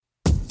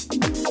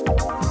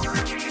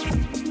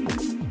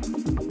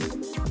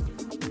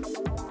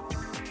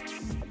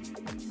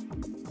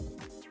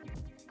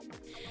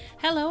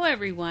Hello,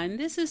 everyone.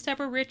 This is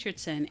Deborah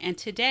Richardson, and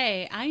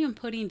today I am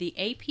putting the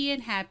AP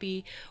in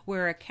Happy,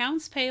 where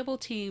accounts payable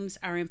teams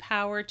are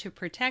empowered to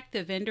protect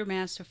the vendor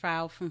master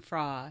file from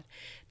fraud.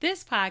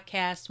 This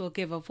podcast will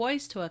give a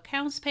voice to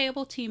accounts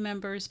payable team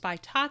members by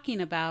talking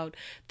about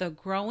the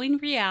growing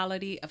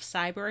reality of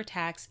cyber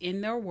attacks in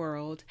their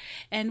world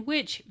and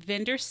which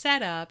vendor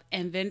setup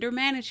and vendor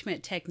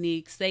management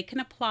techniques they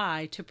can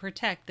apply to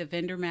protect the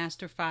vendor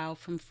master file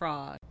from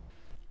fraud.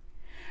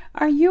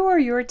 Are you or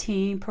your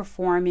team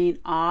performing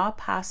all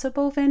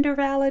possible vendor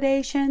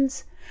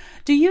validations?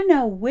 Do you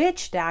know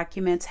which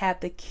documents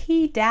have the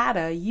key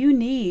data you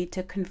need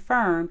to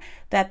confirm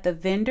that the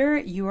vendor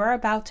you are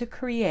about to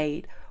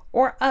create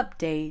or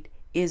update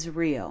is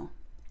real?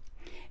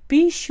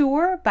 Be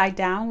sure by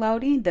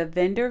downloading the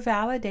Vendor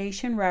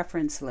Validation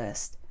Reference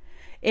List.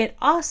 It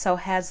also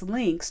has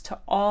links to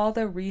all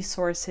the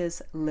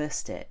resources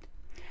listed.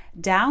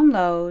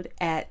 Download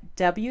at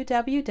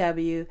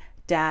www.deborah,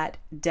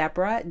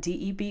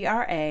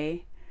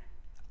 D-E-B-R-A,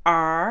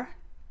 R.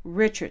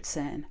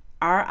 Richardson,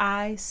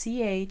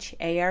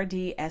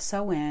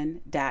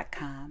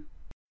 RICHARDSON.com.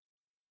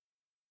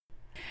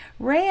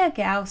 Rhea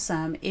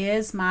Galsum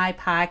is my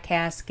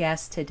podcast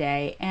guest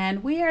today,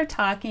 and we are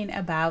talking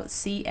about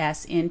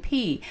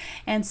CSNP.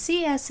 And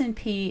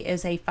CSNP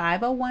is a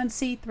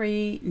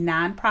 501c3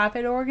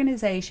 nonprofit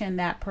organization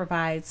that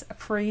provides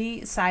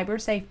free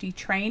cyber safety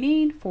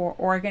training for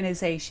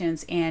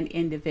organizations and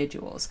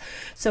individuals.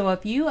 So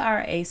if you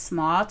are a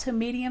small to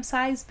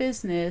medium-sized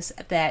business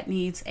that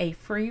needs a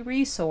free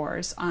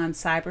resource on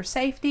cyber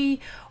safety,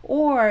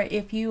 or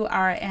if you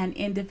are an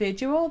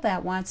individual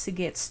that wants to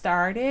get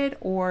started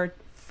or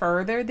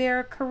further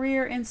their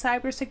career in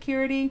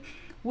cybersecurity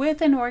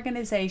with an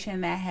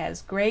organization that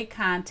has great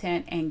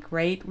content and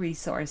great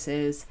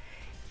resources,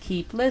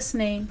 keep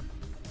listening.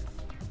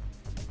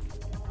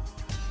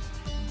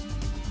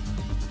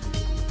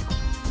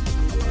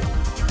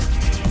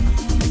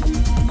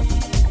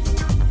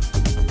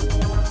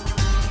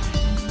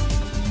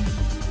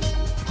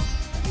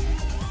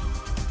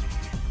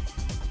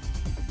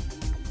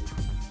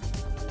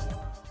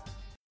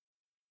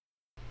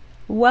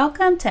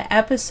 Welcome to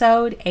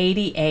episode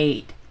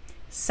 88,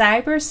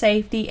 Cyber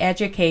Safety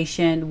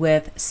Education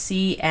with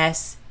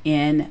CSNP.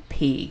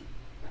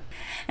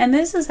 And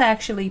this is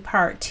actually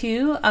part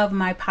 2 of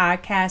my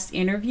podcast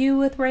interview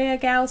with Rhea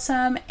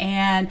Galsum.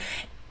 And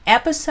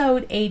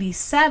episode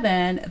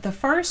 87, the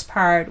first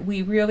part,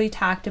 we really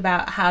talked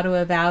about how to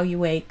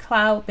evaluate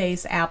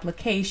cloud-based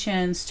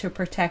applications to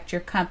protect your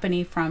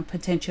company from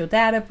potential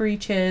data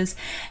breaches.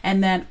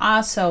 And then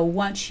also,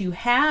 once you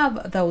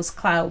have those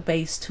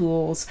cloud-based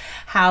tools,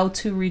 how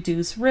to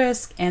reduce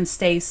risk and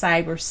stay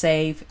cyber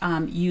safe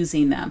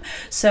using them.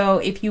 So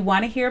if you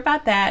want to hear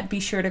about that, be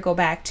sure to go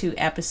back to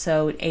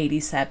episode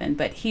 87.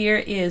 But here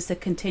is the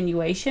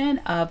continuation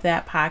of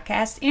that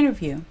podcast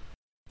interview.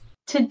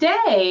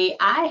 Today,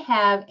 I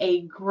have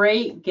a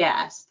great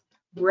guest,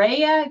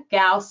 Rhea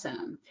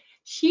Galsum.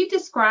 She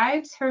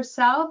describes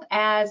herself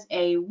as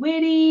a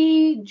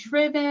witty,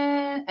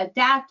 driven,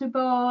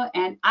 adaptable,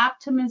 and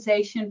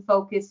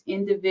optimization-focused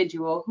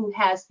individual who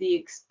has the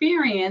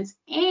experience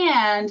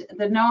and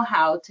the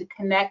know-how to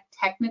connect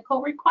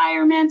technical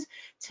requirements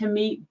to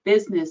meet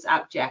business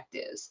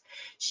objectives.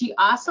 She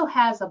also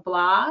has a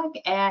blog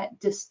at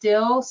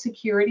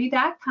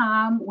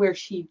distillsecurity.com where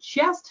she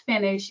just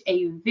finished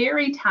a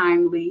very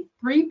timely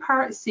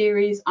 3-part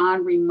series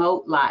on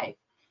remote life.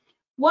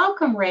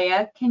 Welcome,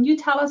 Rhea. Can you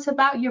tell us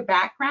about your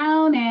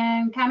background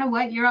and kind of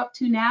what you're up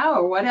to now,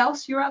 or what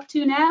else you're up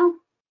to now?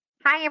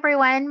 Hi,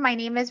 everyone. My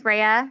name is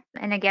Rhea.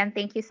 And again,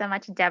 thank you so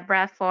much,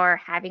 Deborah,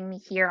 for having me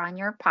here on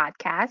your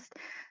podcast.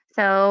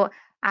 So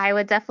I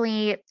would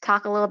definitely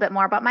talk a little bit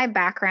more about my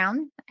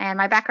background. And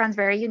my background is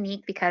very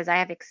unique because I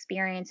have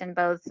experience in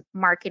both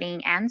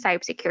marketing and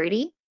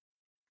cybersecurity.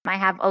 I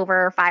have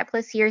over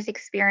 5+ years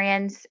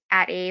experience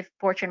at a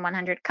Fortune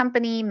 100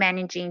 company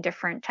managing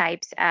different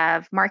types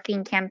of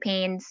marketing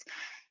campaigns,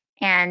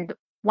 and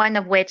one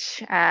of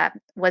which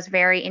was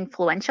very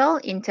influential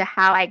into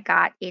how I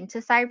got into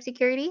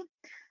cybersecurity.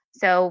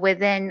 So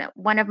within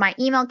one of my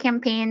email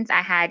campaigns,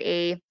 I had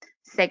a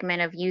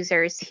segment of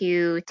users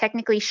who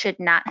technically should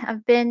not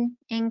have been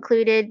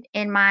included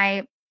in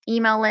my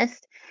email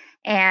list.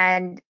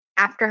 And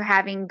after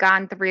having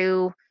gone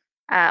through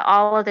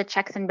all of the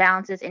checks and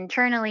balances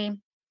internally,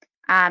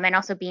 and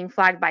also being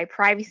flagged by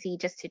privacy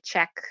just to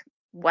check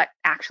what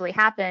actually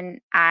happened,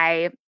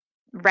 I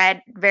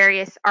read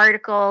various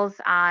articles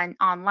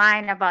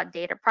online about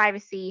data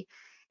privacy,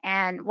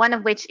 and one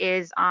of which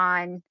is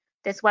on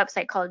this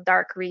website called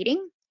Dark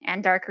Reading.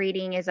 And Dark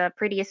Reading is a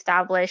pretty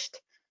established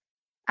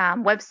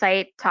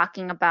website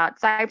talking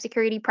about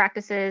cybersecurity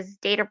practices,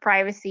 data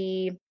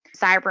privacy,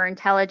 cyber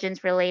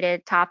intelligence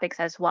related topics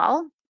as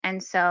well.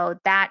 And so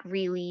that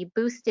really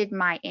boosted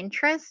my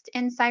interest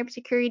in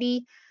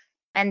cybersecurity,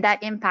 and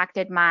that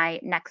impacted my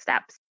next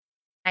steps.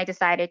 I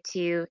decided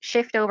to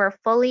shift over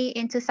fully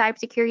into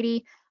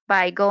cybersecurity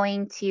by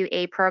going to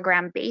a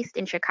program based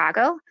in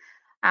Chicago,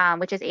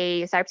 which is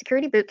a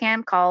cybersecurity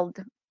bootcamp called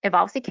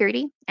Evolve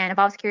Security, and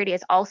Evolve Security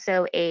is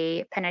also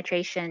a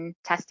penetration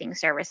testing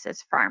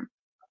services firm.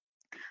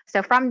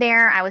 So from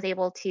there, I was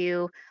able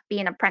to be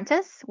an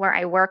apprentice where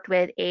I worked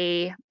with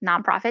a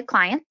nonprofit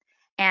client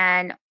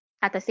and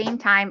at the same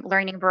time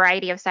learning a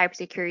variety of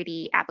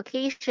cybersecurity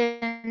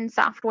applications,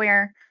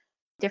 software,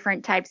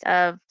 different types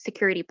of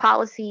security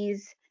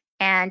policies,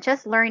 and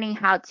just learning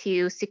how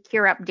to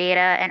secure up data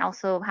and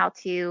also how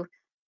to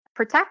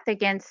protect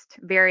against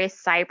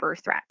various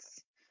cyber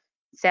threats.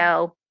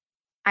 So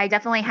I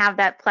definitely have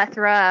that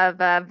plethora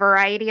of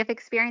variety of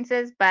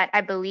experiences, but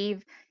I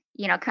believe,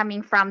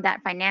 coming from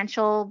that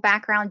financial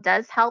background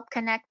does help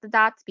connect the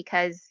dots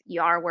because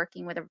you are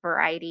working with a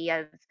variety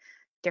of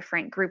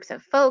different groups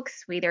of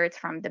folks, whether it's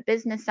from the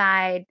business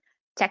side,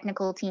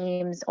 technical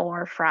teams,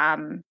 or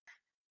from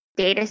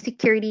data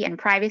security and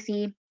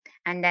privacy.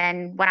 And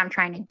then what I'm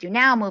trying to do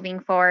now moving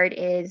forward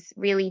is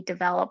really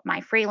develop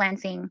my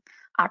freelancing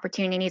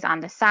opportunities on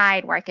the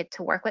side where I get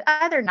to work with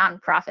other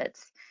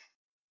nonprofits.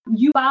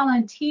 You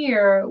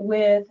volunteer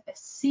with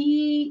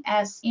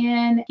CSNP,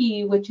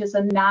 which is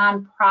a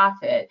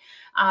nonprofit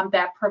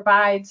that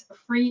provides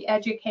free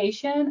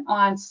education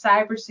on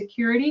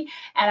cybersecurity.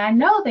 And I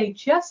know they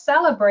just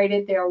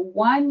celebrated their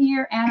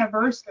 1-year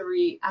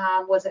anniversary.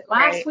 Was it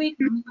last week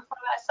or before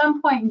that? At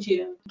some point in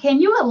June. Can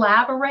you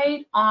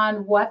elaborate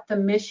on what the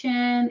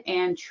mission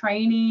and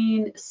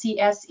training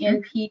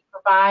CSNP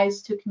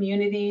provides to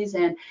communities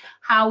and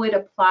how it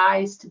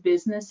applies to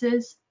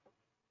businesses?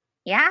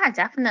 Yeah,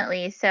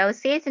 definitely. So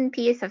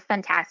CSNP is a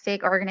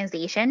fantastic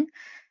organization.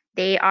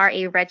 They are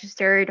a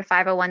registered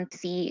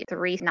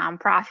 501c3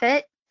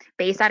 nonprofit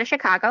based out of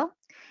Chicago.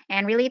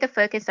 And really the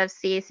focus of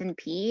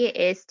CSNP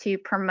is to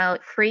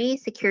promote free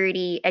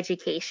security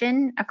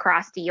education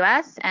across the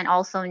US and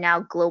also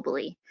now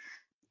globally.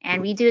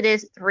 And we do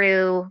this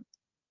through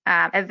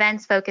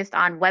events focused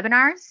on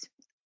webinars,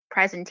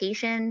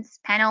 presentations,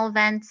 panel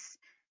events,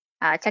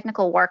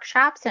 technical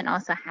workshops, and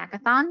also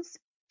hackathons.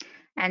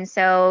 And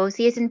so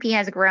CSNP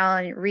has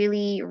grown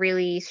really,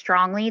 really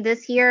strongly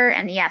this year.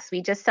 And yes,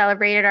 we just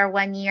celebrated our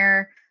 1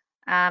 year.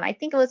 I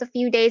think it was a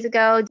few days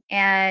ago,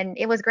 and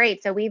it was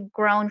great. So we've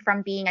grown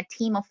from being a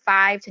team of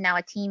 5 to now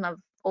a team of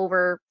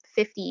over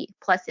 50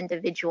 plus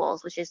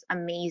individuals, which is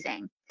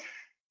amazing.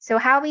 So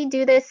how we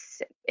do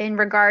this in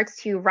regards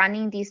to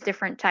running these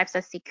different types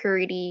of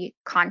security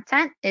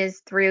content is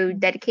through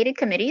dedicated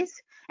committees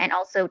and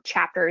also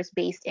chapters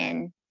based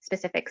in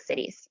specific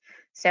cities.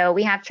 So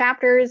we have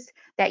chapters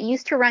that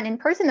used to run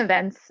in-person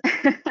events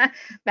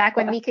back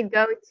when we could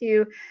go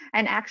to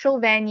an actual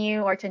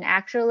venue or to an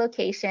actual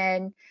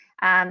location.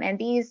 And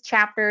these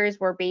chapters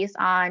were based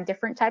on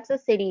different types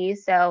of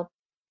cities. So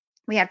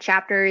we have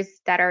chapters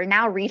that are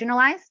now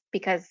regionalized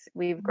because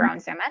we've grown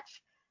so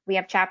much. We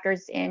have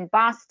chapters in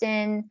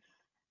Boston,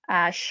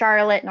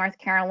 Charlotte, North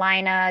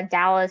Carolina,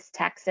 Dallas,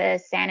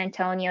 Texas, San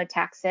Antonio,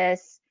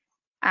 Texas,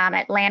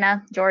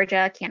 Atlanta,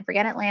 Georgia, can't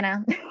forget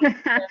Atlanta,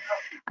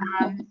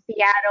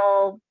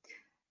 Seattle,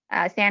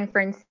 San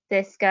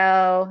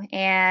Francisco,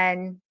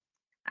 and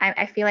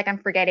I feel like I'm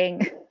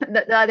forgetting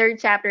the other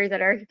chapters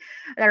that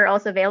are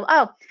also available.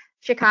 Oh,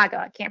 Chicago,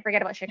 I can't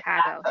forget about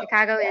Chicago.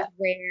 Chicago is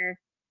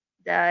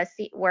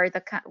where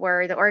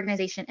the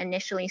organization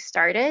initially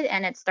started,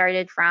 and it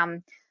started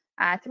from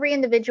 3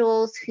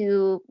 individuals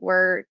who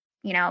were,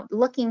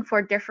 looking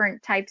for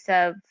different types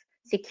of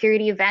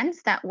security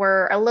events that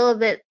were a little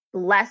bit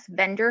less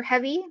vendor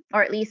heavy,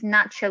 or at least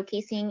not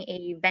showcasing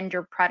a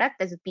vendor product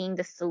as being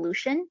the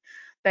solution,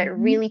 but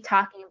really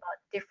talking about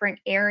different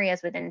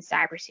areas within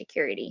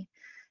cybersecurity.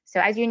 So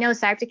as you know,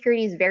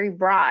 cybersecurity is very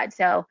broad.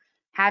 So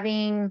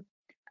having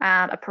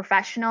a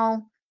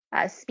professional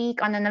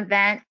speak on an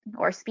event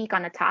or speak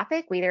on a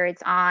topic, whether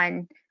it's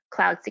on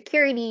cloud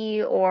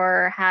security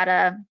or how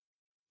to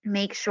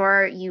make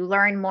sure you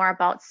learn more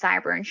about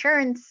cyber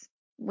insurance,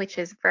 which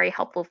is very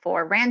helpful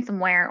for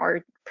ransomware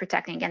or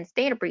protecting against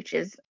data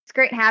breaches. It's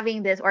great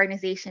having this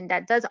organization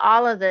that does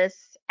all of this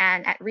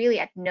and at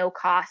no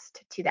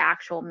cost to the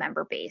actual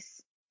member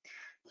base.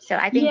 So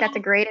I think that's a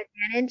great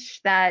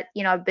advantage that,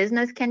 a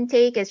business can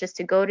take, is just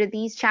to go to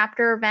these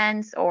chapter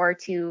events or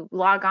to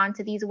log on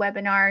to these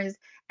webinars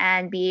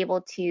and be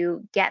able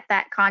to get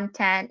that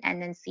content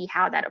and then see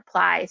how that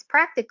applies,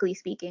 practically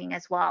speaking,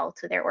 as well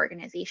to their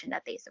organization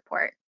that they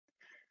support.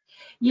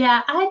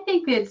 Yeah, I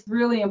think it's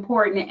really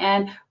important.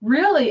 And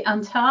really,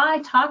 until I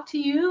talked to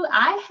you,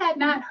 I had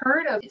not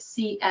heard of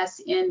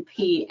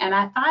CSNP, and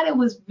I thought it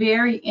was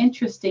very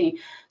interesting.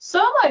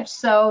 So much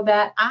so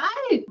that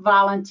I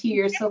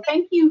volunteer. So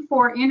thank you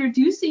for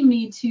introducing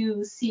me to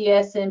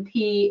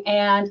CSNP.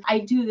 And I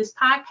do this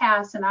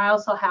podcast, and I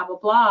also have a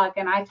blog,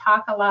 and I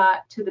talk a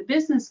lot to the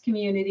business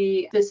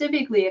community,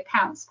 specifically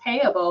accounts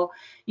payable,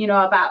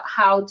 about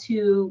how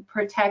to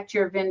protect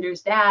your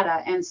vendors'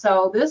 data. And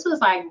so this was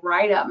like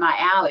right up my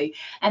alley.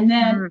 And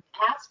then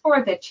as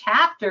for the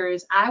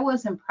chapters, I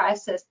was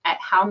impressed at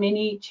how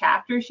many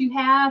chapters you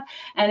have.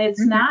 And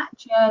it's not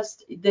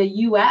just the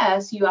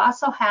US, you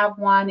also have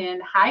one in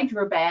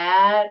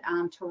Hyderabad,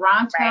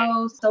 Toronto.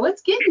 Right. So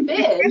it's getting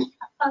big.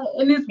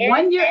 And it's It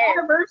 1 year is.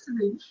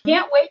 anniversary.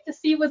 Can't wait to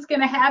see what's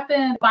going to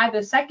happen by the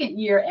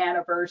 2nd-year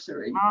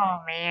anniversary. Oh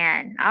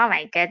man. Oh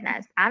my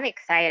goodness. I'm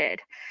excited.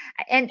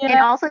 And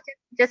Yeah. also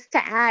just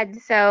to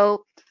add,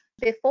 so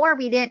before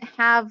we didn't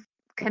have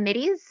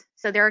committees.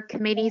 So there are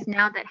committees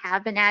now that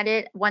have been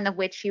added, one of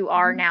which you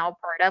are Mhm. now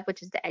part of,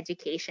 which is the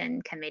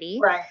education committee.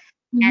 Right.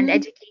 And Hmm.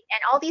 educate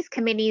and all these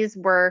committees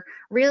were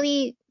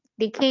really,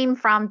 they came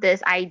from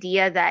this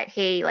idea that,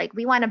 hey, like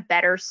we want to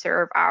better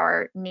serve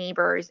our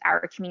neighbors,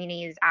 our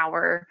communities,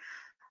 our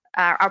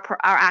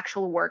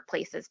actual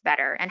workplaces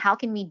better, and how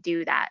can we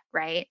do that,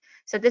 right?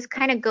 So this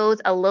kind of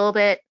goes a little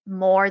bit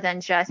more than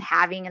just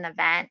having an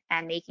event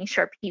and making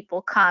sure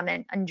people come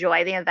and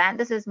enjoy the event.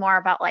 This is more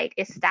about like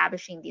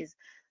establishing these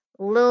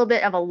little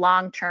bit of a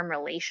long-term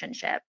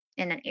relationship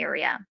in an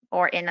area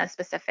or in a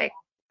specific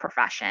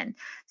profession.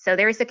 So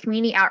there's a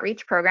community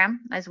outreach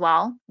program as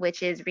well,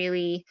 which is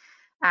really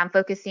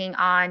focusing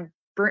on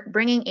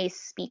bringing a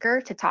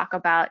speaker to talk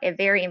about a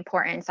very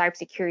important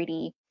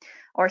cybersecurity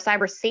or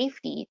cyber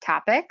safety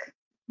topic.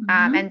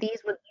 Hmm. And these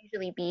would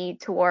usually be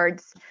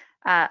towards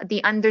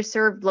the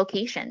underserved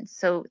locations.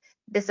 So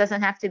this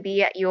doesn't have to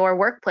be at your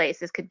workplace.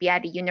 This could be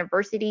at a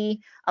university,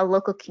 a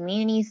local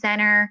community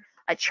center,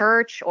 a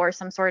church, or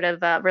some sort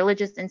of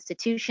religious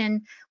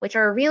institution, which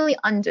are really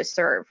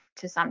underserved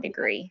to some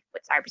degree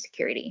with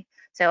cybersecurity.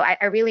 So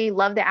I really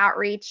love the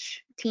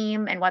outreach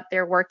team and what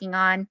they're working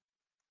on.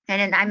 And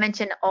then I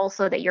mentioned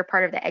also that you're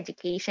part of the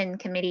education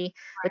committee,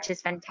 which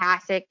is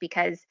fantastic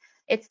because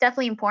it's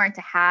definitely important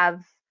to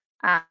have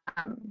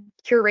um,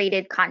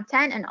 curated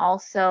content and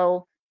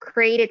also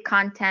created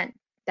content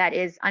that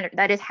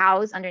is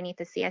housed underneath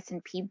the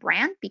CSNP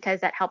brand,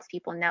 because that helps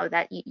people know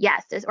that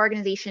yes, this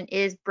organization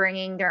is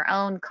bringing their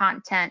own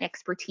content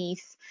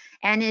expertise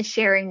and is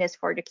sharing this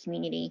for the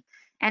community.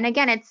 And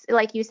again, it's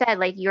like you said,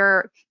 like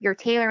you're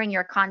tailoring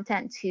your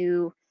content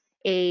to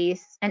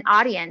an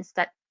audience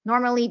that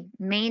normally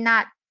may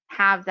not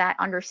have that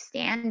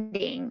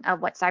understanding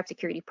of what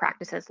cybersecurity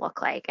practices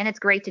look like. And it's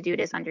great to do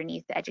this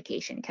underneath the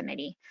education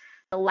committee.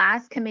 The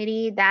last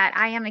committee that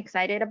I am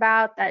excited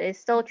about that is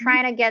still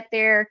trying to get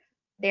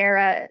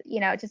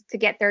just to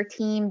get their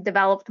team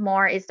developed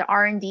more is the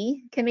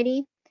R&D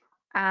committee.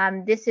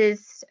 This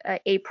is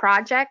a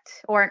project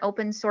or an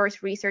open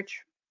source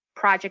research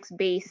projects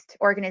based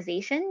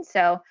organization.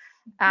 So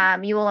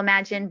you will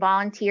imagine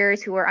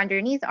volunteers who are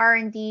underneath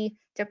R&D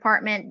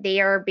department. They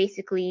are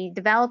basically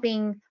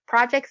developing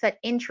projects that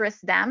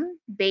interest them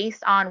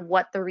based on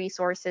what the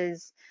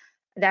resources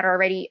that are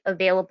already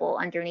available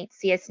underneath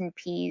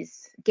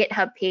CSNP's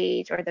GitHub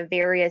page or the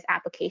various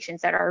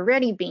applications that are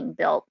already being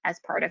built as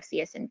part of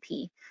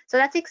CSNP. So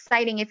that's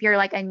exciting if you're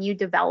like a new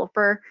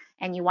developer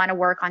and you want to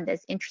work on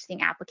this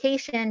interesting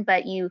application,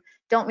 but you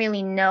don't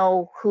really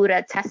know who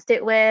to test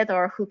it with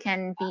or who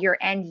can be your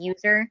end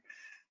user,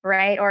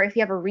 right? Or if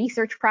you have a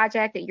research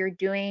project that you're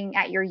doing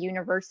at your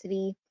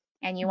university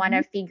and you want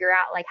Hmm. to figure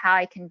out like how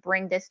I can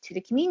bring this to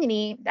the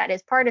community that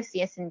is part of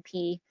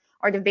CSNP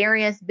or the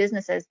various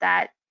businesses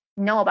that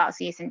know about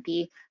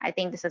CSNP, I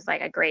think this is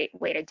like a great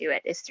way to do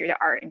it is through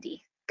the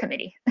R&D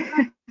committee.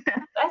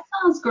 That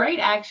sounds great,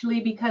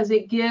 actually, because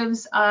it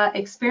gives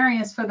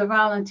experience for the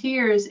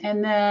volunteers,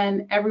 and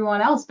then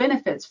everyone else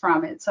benefits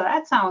from it. So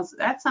that sounds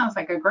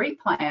like a great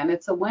plan.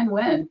 It's a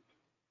win-win.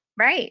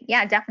 Right.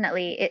 Yeah,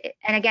 definitely.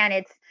 And again,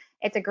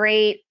 it's a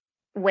great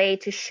way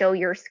to show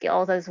your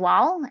skills as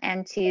well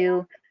and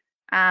to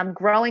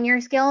grow in your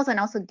skills and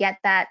also get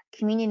that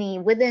community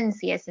within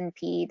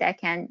CSNP that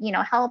can,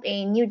 help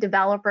a new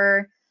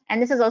developer.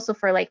 And this is also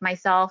for like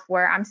myself,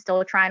 where I'm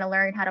still trying to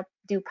learn how to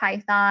do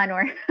Python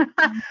or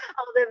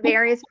all the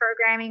various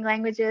programming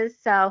languages.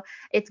 So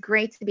it's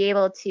great to be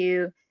able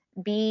to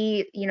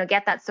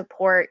get that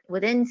support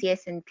within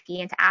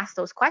CSNP and to ask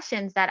those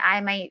questions that I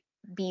might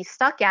be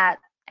stuck at.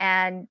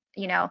 And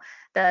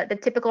the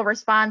typical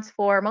response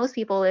for most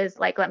people is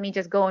like, let me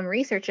just go and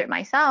research it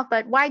myself.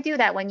 But why do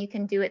that when you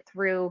can do it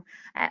through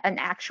an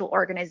actual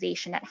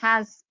organization that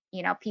has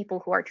people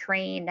who are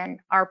trained and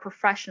are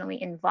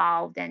professionally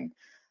involved in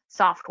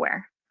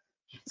software,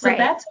 So right?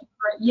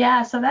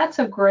 that's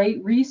a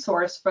great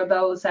resource for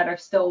those that are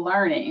still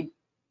learning.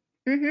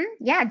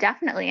 Yeah,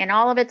 definitely. And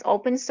all of it's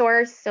open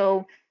source.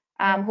 So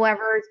Yeah.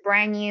 whoever is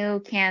brand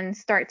new can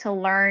start to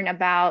learn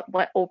about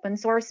what open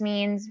source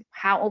means,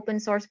 how open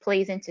source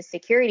plays into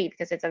security,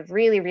 because it's a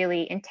really,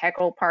 really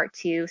integral part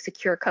to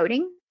secure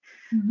coding.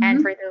 And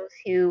Hmm. for those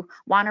who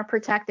want to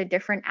protect the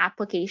different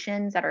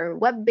applications that are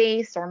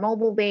web-based or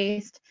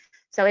mobile-based.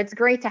 So it's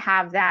great to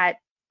have that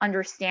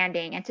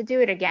understanding and to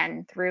do it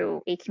again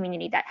through a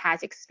community that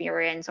has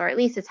experience, or at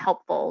least it's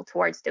helpful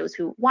towards those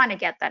who want to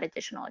get that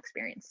additional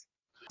experience.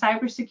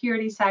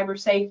 Cybersecurity, cyber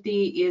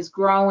safety is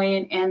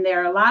growing, and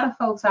there are a lot of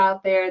folks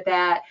out there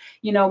that,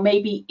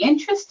 may be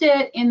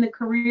interested in the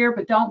career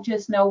but don't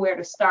just know where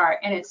to start.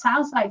 And it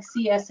sounds like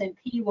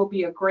CSNP will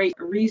be a great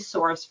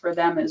resource for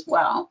them as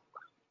well.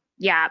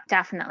 Yeah,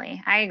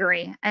 definitely. I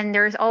agree. And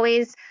there's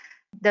always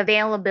the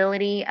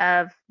availability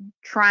of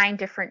trying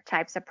different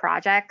types of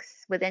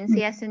projects within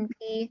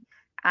CSNP.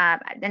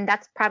 And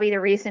that's probably the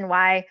reason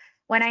why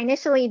when I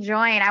initially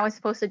joined, I was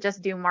supposed to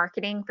just do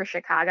marketing for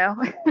Chicago.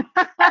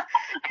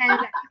 And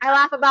I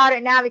laugh about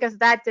it now because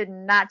that did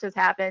not just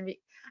happen.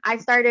 I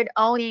started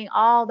owning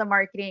all the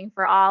marketing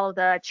for all of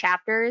the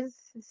chapters.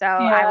 So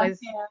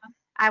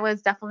I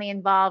was definitely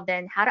involved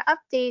in how to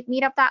update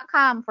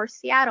meetup.com for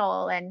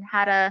Seattle and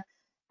how to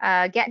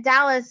get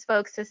Dallas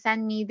folks to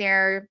send me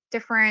their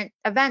different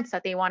events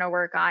that they want to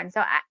work on.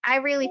 So I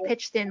really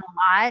pitched in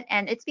a lot,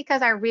 and it's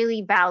because I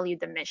really valued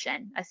the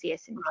mission of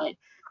CSNP. Right.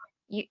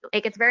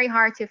 It's very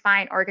hard to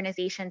find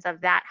organizations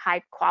of that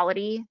high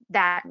quality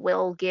that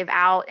will give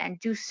out and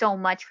do so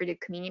much for the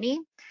community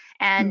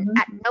and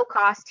at no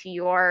cost to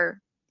your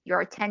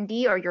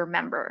attendee or your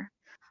member.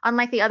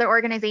 Unlike the other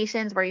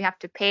organizations where you have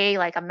to pay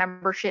like a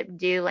membership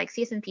due, like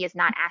CSNP is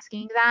not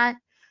asking that.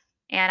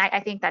 And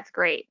I think that's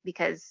great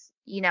because,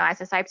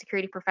 as a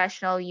cybersecurity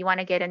professional, you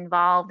want to get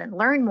involved and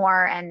learn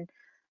more, and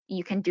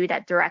you can do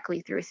that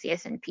directly through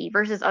CSNP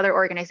versus other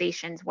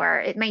organizations where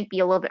it might be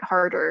a little bit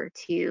harder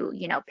to,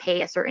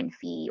 pay a certain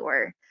fee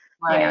or,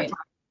 to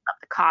up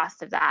the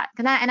cost of that.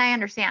 And I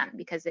understand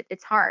because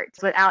it's hard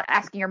without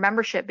asking your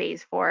membership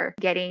base for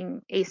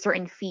getting a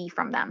certain fee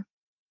from them.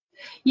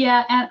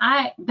 Yeah,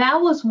 and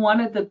that was one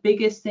of the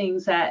biggest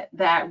things that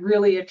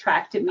really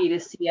attracted me to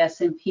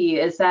CSNP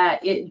is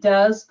that it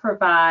does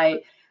provide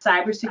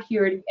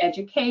cybersecurity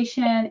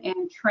education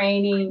and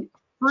training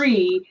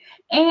free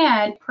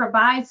and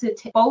provides it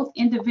to both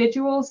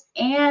individuals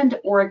and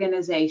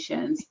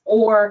organizations,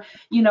 or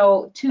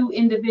to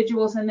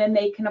individuals, and then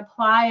they can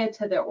apply it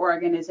to their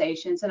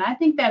organizations. And I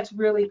think that's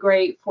really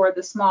great for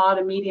the small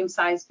to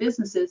medium-sized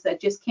businesses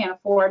that just can't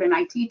afford an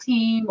IT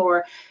team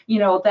or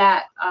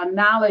that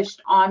knowledge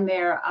on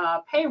their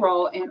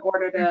payroll in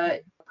order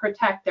to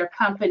protect their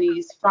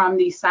companies from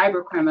these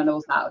cyber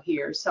criminals out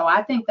here. So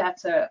I think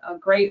that's a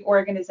great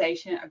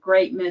organization, a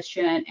great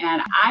mission,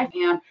 and I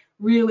am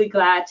really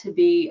glad to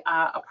be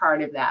a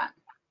part of that.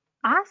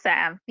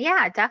 Awesome.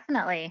 Yeah,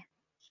 definitely.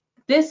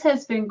 This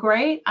has been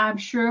great. I'm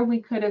sure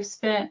we could have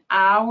spent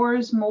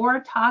hours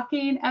more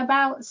talking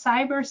about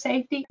cyber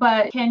safety,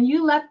 but can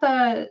you let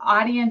the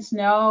audience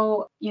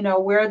know,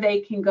 where they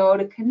can go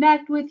to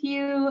connect with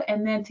you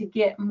and then to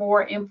get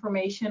more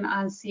information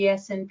on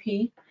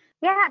CSNP?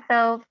 Yeah,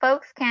 so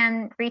folks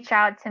can reach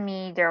out to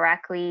me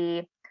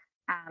directly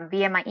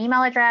via my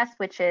email address,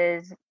 which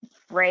is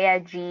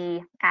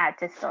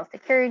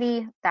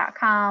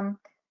rayag@distillsecurity.com.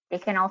 They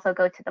can also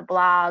go to the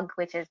blog,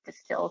 which is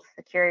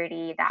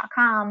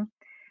distillsecurity.com.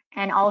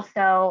 And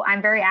also,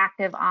 I'm very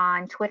active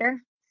on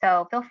Twitter,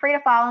 so feel free to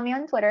follow me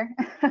on Twitter.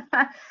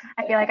 I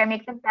feel like I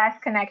make the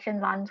best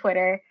connections on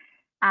Twitter.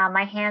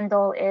 My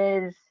handle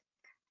is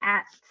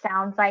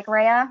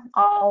 @SoundsLikeRhea,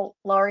 all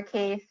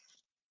lowercase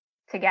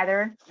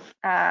together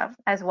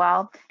as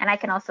well. And I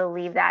can also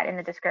leave that in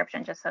the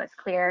description just so it's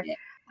clear. Yeah.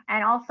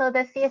 And also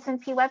the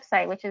CSNP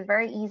website, which is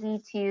very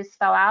easy to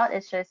spell out.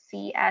 It's just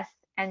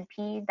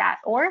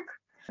csnp.org.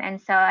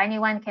 And so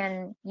anyone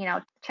can,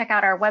 check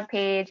out our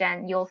webpage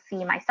and you'll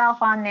see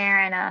myself on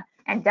there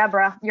and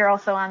Deborah, you're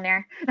also on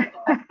there. So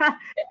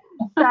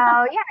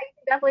yeah, you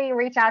can definitely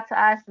reach out to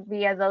us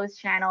via those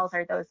channels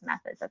or those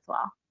methods as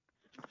well.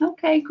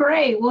 Okay,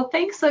 great. Well,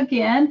 thanks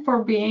again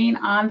for being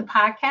on the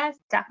podcast.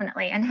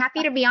 Definitely. And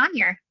happy to be on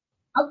here.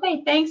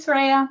 Okay, thanks,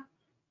 Rhea.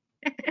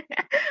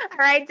 All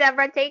right,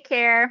 Deborah, take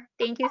care.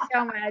 Thank you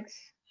so much.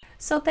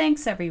 So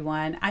thanks,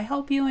 everyone. I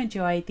hope you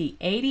enjoyed the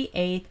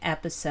 88th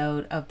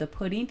episode of the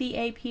Putting the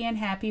AP in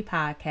Happy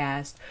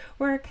podcast,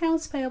 where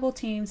accounts payable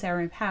teams are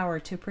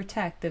empowered to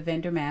protect the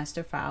vendor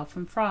master file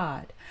from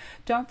fraud.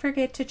 Don't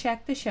forget to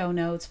check the show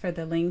notes for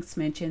the links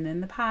mentioned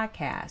in the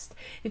podcast.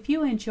 If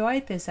you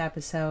enjoyed this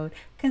episode,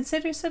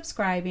 consider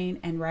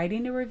subscribing and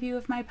writing a review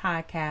of my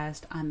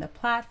podcast on the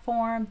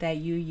platform that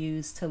you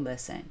use to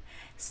listen.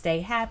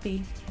 Stay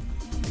happy.